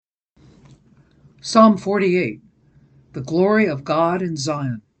Psalm 48. The glory of God in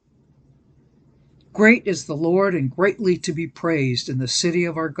Zion. Great is the Lord and greatly to be praised in the city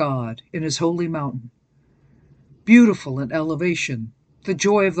of our God, in his holy mountain. Beautiful in elevation, the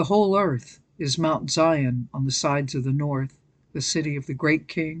joy of the whole earth, is Mount Zion on the sides of the north, the city of the great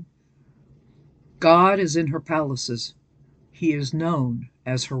King. God is in her palaces. He is known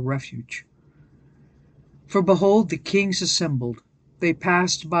as her refuge. For behold, the kings assembled. They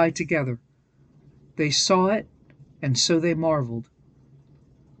passed by together. They saw it, and so they marveled.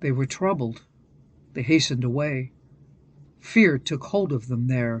 They were troubled. They hastened away. Fear took hold of them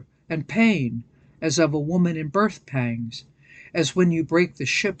there, and pain, as of a woman in birth pangs, as when you break the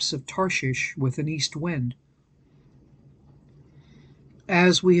ships of Tarshish with an east wind.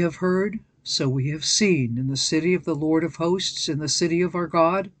 As we have heard, so we have seen in the city of the Lord of hosts, in the city of our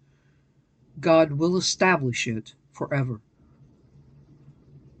God. God will establish it forever.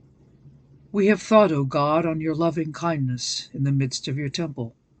 We have thought, O God, on your loving kindness in the midst of your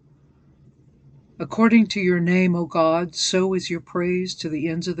temple. According to your name, O God, so is your praise to the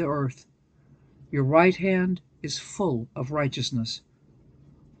ends of the earth. Your right hand is full of righteousness.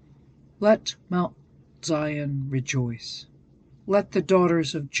 Let Mount Zion rejoice. Let the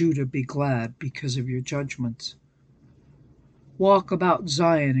daughters of Judah be glad because of your judgments. Walk about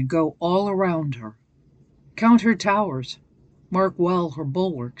Zion and go all around her. Count her towers. Mark well her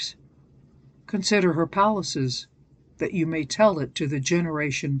bulwarks. Consider her palaces, that you may tell it to the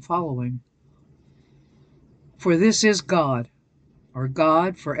generation following. For this is God, our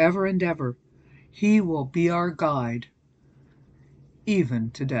God forever and ever. He will be our guide,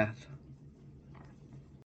 even to death.